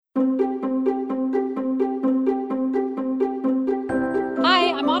Hi,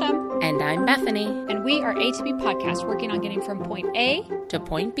 I'm Autumn. And I'm Bethany. And we are A to B Podcast, working on getting from point A to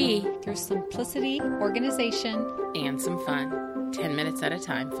point B through simplicity, organization, and some fun. 10 minutes at a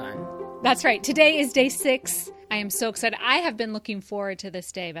time fun. That's right. Today is day 6. I am so excited. I have been looking forward to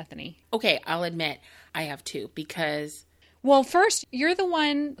this day, Bethany. Okay, I'll admit I have too, because... Well, first, you're the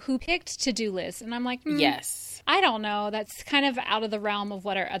one who picked to-do lists, and I'm like, yes. I don't know. That's kind of out of the realm of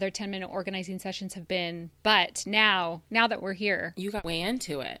what our other 10-minute organizing sessions have been. But now that we're here, you got way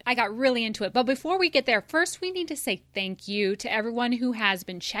into it. I got really into it. But before we get there, first we need to say thank you to everyone who has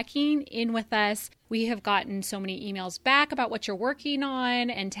been checking in with us. We have gotten so many emails back about what you're working on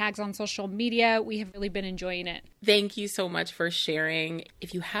and tags on social media. We have really been enjoying it. Thank you so much for sharing.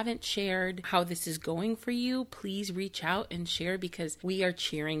 If you haven't shared how this is going for you, please reach out and share, because we are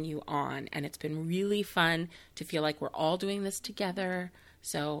cheering you on. And it's been really fun to feel like we're all doing this together.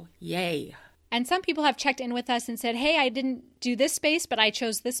 So, yay. And some people have checked in with us and said, hey, I didn't do this space, but I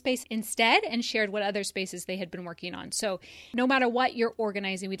chose this space instead, and shared what other spaces they had been working on. So no matter what you're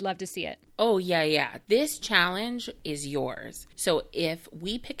organizing, we'd love to see it. Oh, yeah. This challenge is yours. So if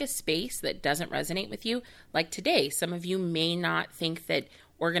we pick a space that doesn't resonate with you, like today, some of you may not think that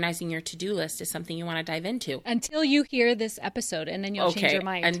organizing your to-do list is something you want to dive into. Until you hear this episode, and then you'll change your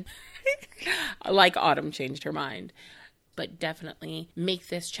mind. And like Autumn changed her mind. But definitely make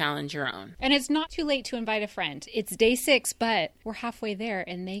this challenge your own. And it's not too late to invite a friend. It's day 6, but we're halfway there,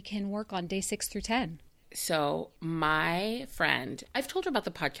 and they can work on day 6 through 10. So my friend, I've told her about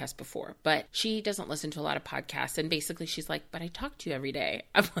the podcast before, but she doesn't listen to a lot of podcasts. And basically she's like, but I talk to you every day.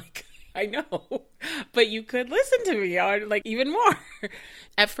 I'm like, I know, but you could listen to me on like even more.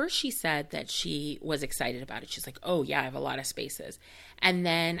 At first she said that she was excited about it. She's like, oh yeah, I have a lot of spaces. And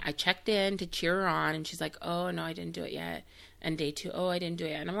then I checked in to cheer her on, and she's like, oh no, I didn't do it yet. And day 2, oh, I didn't do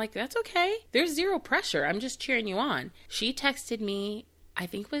it yet. And I'm like, that's okay. There's zero pressure. I'm just cheering you on. She texted me, I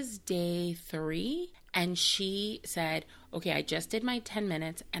think it was day 3. And she said, okay, I just did my 10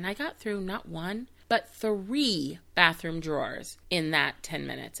 minutes and I got through not 1, but 3 bathroom drawers in that 10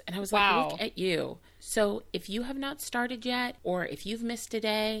 minutes. And I was wow. like, look at you. So if you have not started yet, or if you've missed a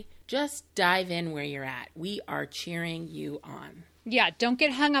day, just dive in where you're at. We are cheering you on. Yeah, don't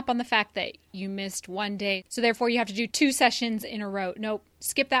get hung up on the fact that you missed one day, so therefore you have to do 2 sessions in a row. Nope,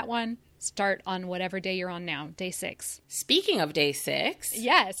 skip that one. Start on whatever day you're on now, day 6. Speaking of day 6.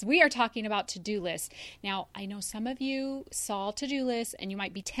 Yes, we are talking about to-do lists. Now, I know some of you saw to-do lists and you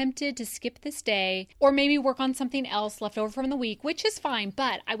might be tempted to skip this day, or maybe work on something else left over from the week, which is fine,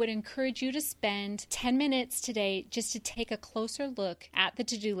 but I would encourage you to spend 10 minutes today just to take a closer look at the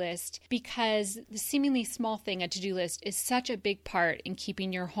to-do list, because the seemingly small thing, a to-do list, is such a big part in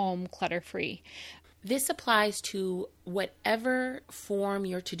keeping your home clutter-free. This applies to whatever form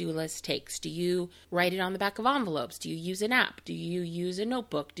your to-do list takes. Do you write it on the back of envelopes? Do you use an app? Do you use a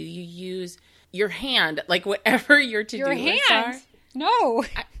notebook? Do you use your hand? Like whatever your to-do lists are. No.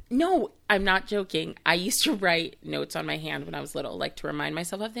 No, I'm not joking. I used to write notes on my hand when I was little, like to remind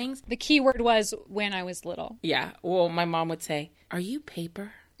myself of things. The key word was when I was little. Yeah. Well, my mom would say, are you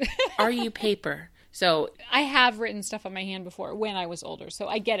paper? Are you paper? So I have written stuff on my hand before when I was older, so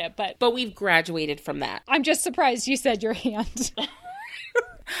I get it, but we've graduated from that. I'm just surprised you said your hand.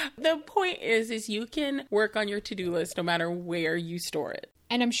 The point is you can work on your to-do list no matter where you store it.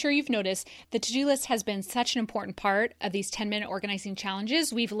 And I'm sure you've noticed the to-do list has been such an important part of these 10-minute organizing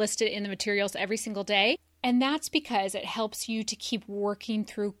challenges. We've listed in the materials every single day. And that's because it helps you to keep working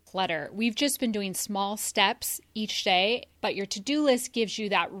through clutter. We've just been doing small steps each day, but your to-do list gives you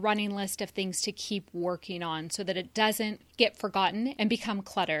that running list of things to keep working on so that it doesn't get forgotten and become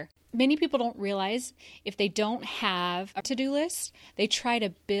clutter. Many people don't realize if they don't have a to-do list, they try to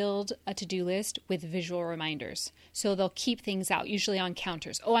build a to-do list with visual reminders. So they'll keep things out, usually on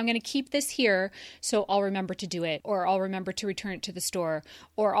counters. Oh, I'm going to keep this here, so I'll remember to do it, or I'll remember to return it to the store,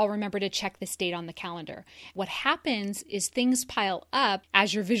 or I'll remember to check this date on the calendar. What happens is things pile up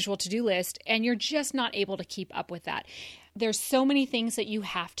as your visual to-do list, and you're just not able to keep up with that. There's so many things that you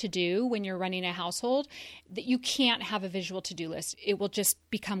have to do when you're running a household that you can't have a visual to-do list. It will just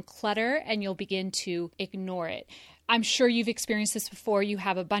become clutter and you'll begin to ignore it. I'm sure you've experienced this before. You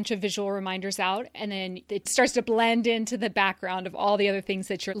have a bunch of visual reminders out and then it starts to blend into the background of all the other things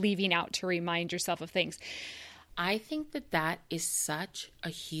that you're leaving out to remind yourself of things. I think that is such a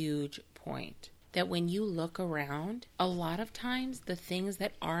huge point. That when you look around, a lot of times the things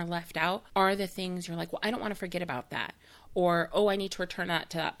that are left out are the things you're like, well, I don't want to forget about that. Or, oh, I need to return that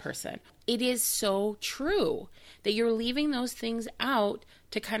to that person. It is so true that you're leaving those things out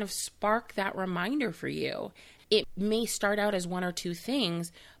to kind of spark that reminder for you. It may start out as 1 or 2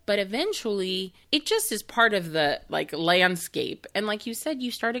 things, But eventually it just is part of the like landscape. And like you said,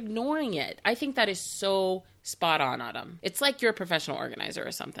 you start ignoring it. I think that is so spot on, Autumn. It's like you're a professional organizer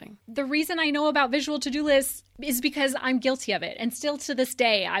or something. The reason I know about visual to-do lists is because I'm guilty of it. And still to this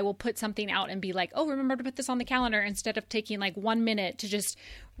day, I will put something out and be like, oh, remember to put this on the calendar, instead of taking like 1 minute to just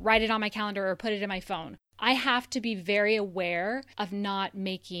write it on my calendar or put it in my phone. I have to be very aware of not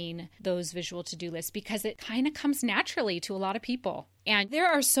making those visual to-do lists because it kind of comes naturally to a lot of people. And there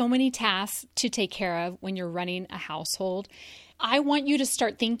are so many tasks to take care of when you're running a household. I want you to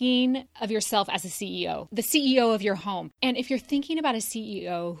start thinking of yourself as a CEO, the CEO of your home. And if you're thinking about a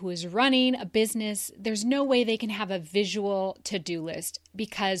CEO who is running a business, there's no way they can have a visual to-do list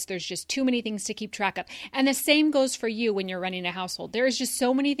because there's just too many things to keep track of. And the same goes for you when you're running a household. There is just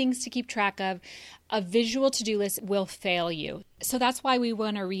so many things to keep track of. A visual to-do list will fail you. So that's why we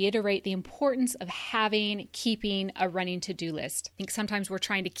want to reiterate the importance of keeping a running to-do list. I think sometimes we're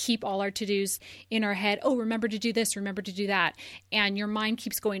trying to keep all our to-dos in our head. Oh, remember to do this, remember to do that. And your mind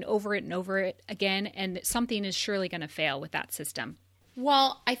keeps going over it and over it again, and something is surely going to fail with that system.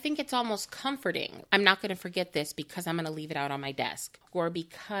 Well, I think it's almost comforting. I'm not going to forget this because I'm going to leave it out on my desk, or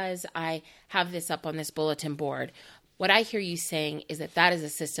because I have this up on this bulletin board. What I hear you saying is that is a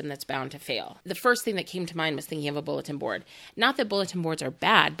system that's bound to fail. The first thing that came to mind was thinking of a bulletin board. Not that bulletin boards are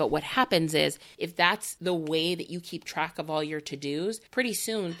bad, but what happens is if that's the way that you keep track of all your to-dos, pretty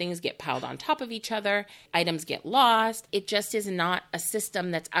soon things get piled on top of each other, items get lost. It just is not a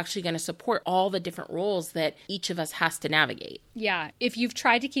system that's actually going to support all the different roles that each of us has to navigate. Yeah, if you've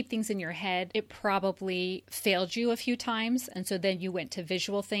tried to keep things in your head, it probably failed you a few times. And so then you went to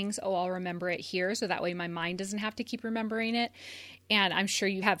visual things. Oh, I'll remember it here, so that way my mind doesn't have to keep remembering it. And I'm sure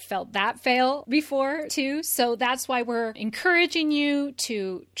you have felt that fail before too. So that's why we're encouraging you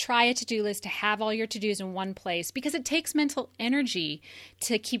to try a to-do list, to have all your to-dos in one place, because it takes mental energy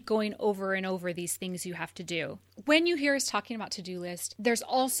to keep going over and over these things you have to do. When you hear us talking about to-do list, there's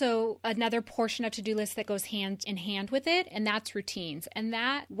also another portion of to-do list that goes hand in hand with it, and that's routines. And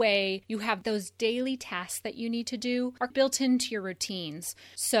that way you have those daily tasks that you need to do are built into your routines.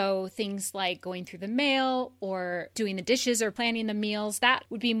 So things like going through the mail or doing the dishes or planning the meals, that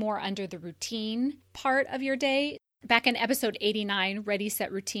would be more under the routine part of your day. Back in episode 89, Ready,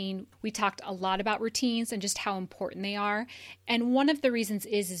 Set, Routine, we talked a lot about routines and just how important they are. And one of the reasons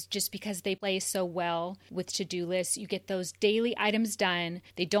is just because they play so well with to-do lists. You get those daily items done.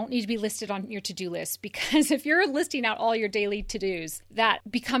 They don't need to be listed on your to-do list, because if you're listing out all your daily to-dos, that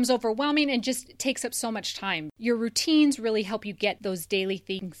becomes overwhelming and just takes up so much time. Your routines really help you get those daily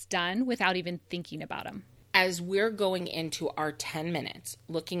things done without even thinking about them. As we're going into our 10 minutes,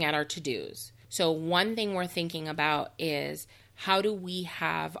 looking at our to-dos, so one thing we're thinking about is how do we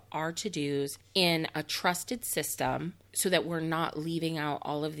have our to-dos in a trusted system so that we're not leaving out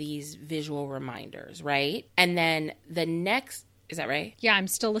all of these visual reminders, right? And then the next, is that right? Yeah, I'm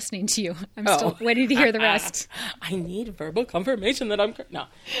still listening to you. I'm still waiting to hear the rest. I need verbal confirmation that no.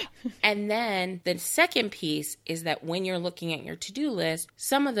 And then the second piece is that when you're looking at your to-do list,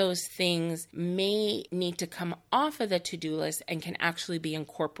 some of those things may need to come off of the to-do list and can actually be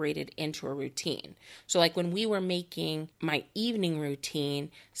incorporated into a routine. So like when we were making my evening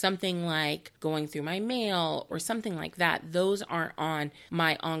routine, something like going through my mail or something like that, those aren't on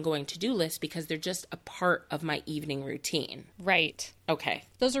my ongoing to-do list because they're just a part of my evening routine. Right. Okay.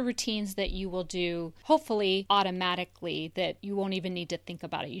 Those are routines that you will do, hopefully automatically, that you won't even need to think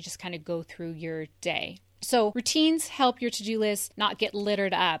about it. You just kind of go through your day. So routines help your to-do list not get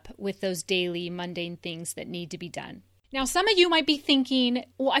littered up with those daily mundane things that need to be done. Now, some of you might be thinking,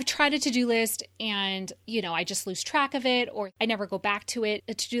 well, I've tried a to-do list and, I just lose track of it, or I never go back to it.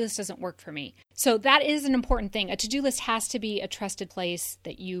 A to-do list doesn't work for me. So that is an important thing. A to-do list has to be a trusted place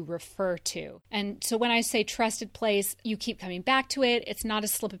that you refer to. And so when I say trusted place, you keep coming back to it. It's not a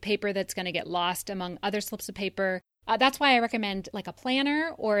slip of paper that's going to get lost among other slips of paper. That's why I recommend like a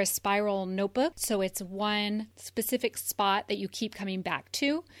planner or a spiral notebook. So it's one specific spot that you keep coming back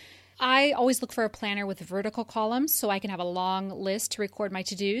to. I always look for a planner with vertical columns so I can have a long list to record my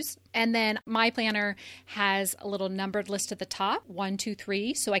to-dos. And then my planner has a little numbered list at the top, 1, 2,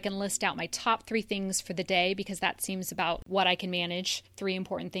 3, so I can list out my top 3 things for the day because that seems about what I can manage, 3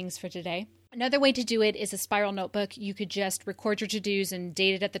 important things for today. Another way to do it is a spiral notebook. You could just record your to-dos and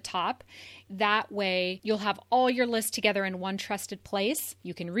date it at the top. That way, you'll have all your lists together in one trusted place.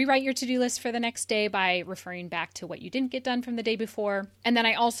 You can rewrite your to-do list for the next day by referring back to what you didn't get done from the day before. And then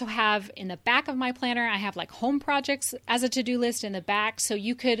I also have in the back of my planner, I have like home projects as a to-do list in the back. So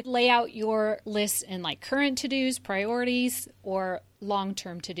you could lay out your lists in like current to-dos, priorities, or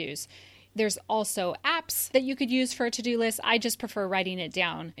long-term to-dos. There's also apps that you could use for a to-do list. I just prefer writing it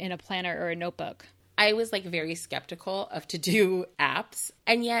down in a planner or a notebook. I was like very skeptical of to-do apps.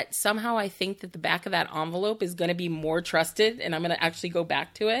 And yet somehow I think that the back of that envelope is going to be more trusted and I'm going to actually go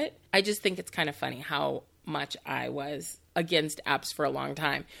back to it. I just think it's kind of funny how much I was against apps for a long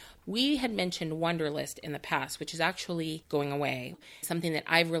time. We had mentioned Wunderlist in the past, which is actually going away. Something that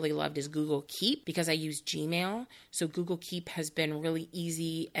I've really loved is Google Keep because I use Gmail. So Google Keep has been really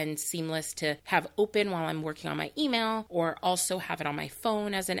easy and seamless to have open while I'm working on my email or also have it on my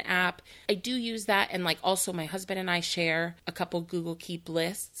phone as an app. I do use that. And like also my husband and I share a couple Google Keep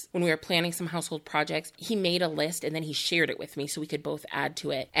lists. When we were planning some household projects, he made a list and then he shared it with me so we could both add to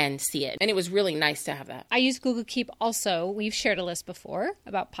it and see it. And it was really nice to have that. I use Google Keep also. We've shared a list before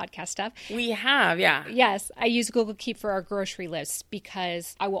about podcast stuff. We have, yeah. Yes, I use Google Keep for our grocery lists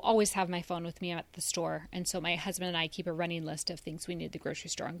because I will always have my phone with me at the store. And so my husband and I keep a running list of things we need at the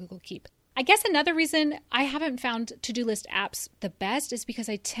grocery store on Google Keep. I guess another reason I haven't found to-do list apps the best is because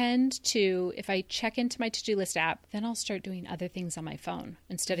I tend to, if I check into my to-do list app, then I'll start doing other things on my phone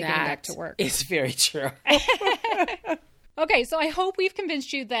instead of getting back to work. It's very true. Okay, so I hope we've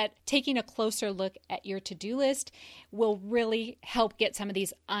convinced you that taking a closer look at your to-do list will really help get some of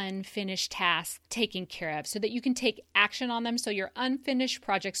these unfinished tasks taken care of so that you can take action on them so your unfinished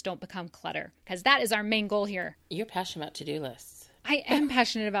projects don't become clutter, because that is our main goal here. You're passionate about to-do lists. I am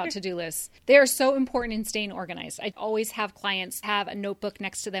passionate about to-do lists. They are so important in staying organized. I always have clients have a notebook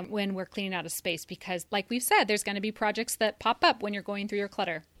next to them when we're cleaning out a space because, like we've said, there's going to be projects that pop up when you're going through your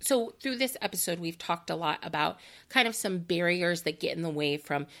clutter. So through this episode, we've talked a lot about kind of some barriers that get in the way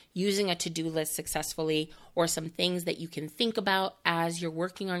from using a to-do list successfully or some things that you can think about as you're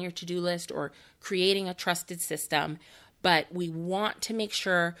working on your to-do list or creating a trusted system. But we want to make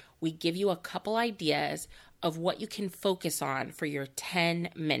sure we give you a couple ideas of what you can focus on for your 10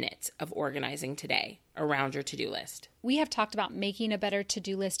 minutes of organizing today around your to-do list. We have talked about making a better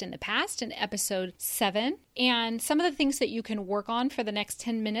to-do list in the past in episode 7. And some of the things that you can work on for the next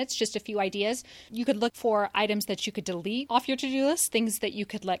 10 minutes, just a few ideas. You could look for items that you could delete off your to-do list, things that you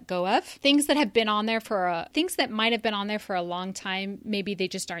could let go of, things that have been on there things that might have been on there for a long time. Maybe they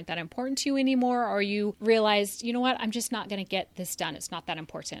just aren't that important to you anymore, or you realized, you know what, I'm just not going to get this done. It's not that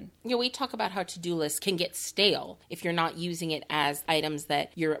important. Yeah, we talk about how to-do lists can get stale if you're not using it as items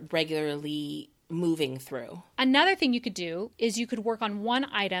that you're regularly moving through. Another thing you could do is you could work on one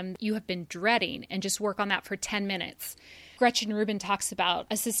item you have been dreading and just work on that for 10 minutes. Gretchen Rubin talks about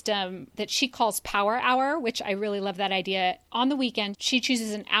a system that she calls Power Hour, which I really love that idea. On the weekend, she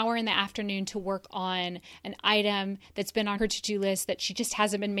chooses an hour in the afternoon to work on an item that's been on her to-do list that she just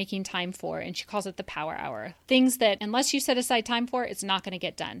hasn't been making time for, and she calls it the Power Hour. Things that, unless you set aside time for, it's not going to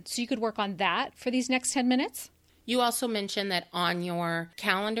get done. So you could work on that for these next 10 minutes. You also mentioned that on your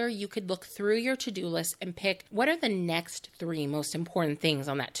calendar, you could look through your to-do list and pick what are the next 3 most important things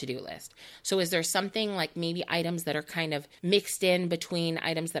on that to-do list. So is there something like maybe items that are kind of mixed in between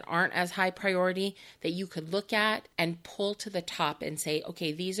items that aren't as high priority that you could look at and pull to the top and say,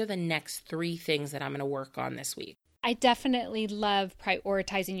 okay, these are the next 3 things that I'm going to work on this week? I definitely love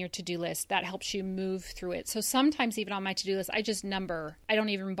prioritizing your to-do list. That helps you move through it. So sometimes even on my to-do list, I just number. I don't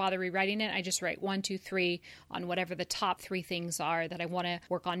even bother rewriting it. I just write 1, 2, 3 on whatever the top 3 things are that I want to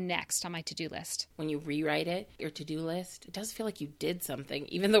work on next on my to-do list. When you rewrite it, your to-do list, it does feel like you did something,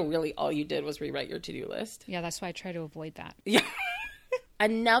 even though really all you did was rewrite your to-do list. Yeah, that's why I try to avoid that. Yeah.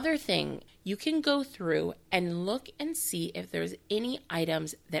 Another thing, you can go through and look and see if there's any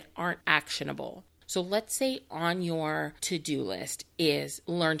items that aren't actionable. So let's say on your to-do list is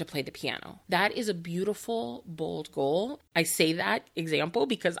learn to play the piano. That is a beautiful, bold goal. I say that example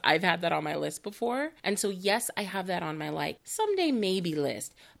because I've had that on my list before. And so yes, I have that on my someday maybe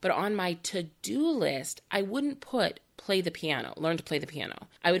list. But on my to-do list, I wouldn't put play the piano, learn to play the piano.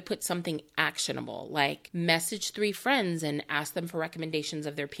 I would put something actionable like message 3 friends and ask them for recommendations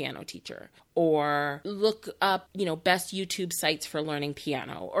of their piano teacher, or look up, best YouTube sites for learning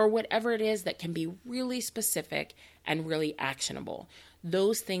piano, or whatever it is that can be really specific and really actionable.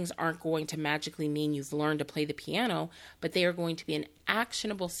 Those things aren't going to magically mean you've learned to play the piano, but they are going to be an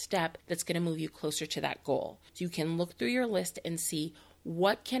actionable step that's going to move you closer to that goal. So you can look through your list and see,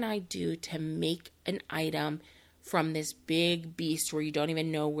 what can I do to make an item from this big beast where you don't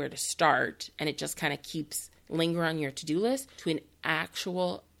even know where to start and it just kind of keeps lingering on your to-do list to an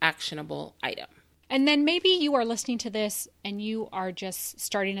actual actionable item. And then maybe you are listening to this and you are just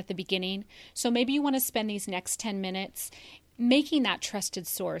starting at the beginning. So maybe you want to spend these next 10 minutes making that trusted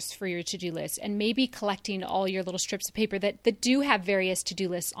source for your to-do list and maybe collecting all your little strips of paper that do have various to-do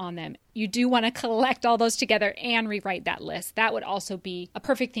lists on them. You do want to collect all those together and rewrite that list. That would also be a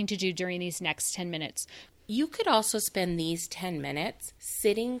perfect thing to do during these next 10 minutes. You could also spend these 10 minutes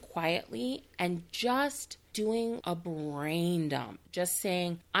sitting quietly and just doing a brain dump, just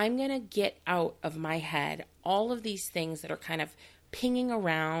saying, I'm going to get out of my head all of these things that are kind of pinging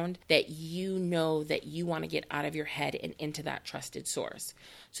around that you know that you want to get out of your head and into that trusted source.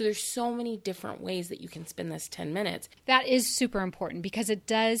 So there's so many different ways that you can spend this 10 minutes. That is super important because it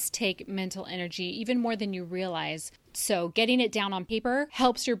does take mental energy, even more than you realize. So getting it down on paper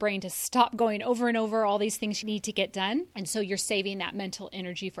helps your brain to stop going over and over all these things you need to get done. And so you're saving that mental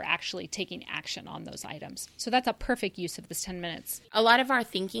energy for actually taking action on those items. So that's a perfect use of this 10 minutes. A lot of our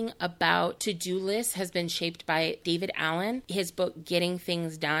thinking about to-do lists has been shaped by David Allen, his book, Getting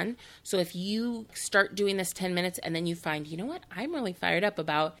Things Done. So if you start doing this 10 minutes and then you find, you know what, I'm really fired up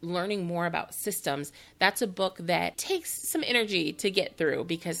about learning more about systems, that's a book that takes some energy to get through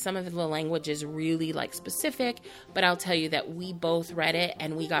because some of the language is really specific, but I'll tell you that we both read it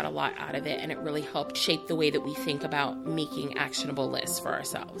and we got a lot out of it, and it really helped shape the way that we think about making actionable lists for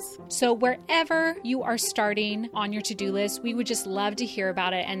ourselves. So wherever you are starting on your to-do list, we would just love to hear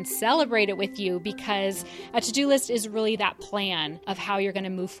about it and celebrate it with you, because a to-do list is really that plan of how you're going to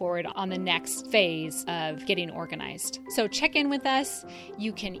move forward on the next phase of getting organized. So check in with us.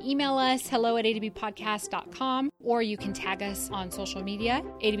 You can email us, hello@adbpodcast.com, or you can tag us on social media,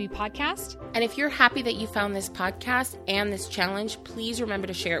 ADB Podcast. And if you're happy that you found this podcast and this challenge, please remember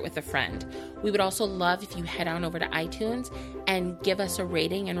to share it with a friend. We would also love if you head on over to iTunes and give us a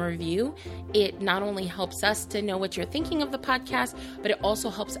rating and review. It not only helps us to know what you're thinking of the podcast, but it also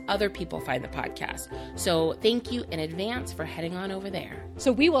helps other people find the podcast. So thank you in advance for heading on over there.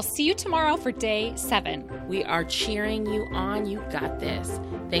 So we will see you tomorrow for day 7. We are cheering you on. You got this.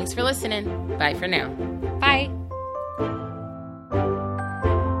 Thanks for listening. Bye for now. Bye.